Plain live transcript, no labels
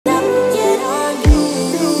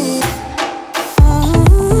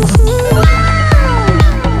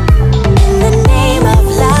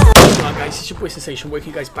Sensation, welcome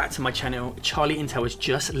you guys back to my channel. Charlie Intel has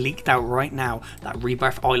just leaked out right now that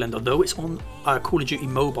Rebirth Island, although it's on Call of Duty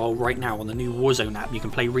Mobile right now on the new Warzone app, you can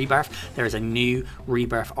play Rebirth. There is a new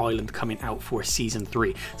Rebirth Island coming out for Season 3.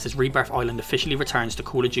 It says Rebirth Island officially returns to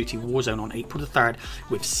Call of Duty Warzone on April the 3rd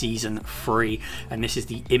with Season 3. And this is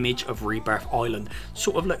the image of Rebirth Island.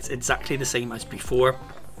 Sort of looks exactly the same as before,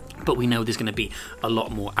 but we know there's going to be a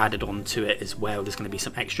lot more added on to it as well. There's going to be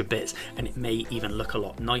some extra bits, and it may even look a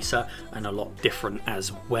lot nicer and a lot different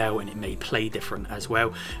as well, and it may play different as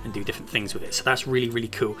well and do different things with it. So that's really, really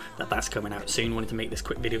cool that that's coming out soon. Wanted to make this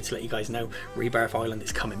quick video to let you guys know Rebirth Island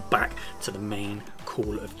is coming back to the main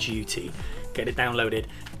Call of Duty. Get it downloaded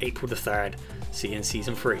April the 3rd. See you in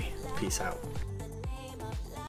Season 3. Peace out.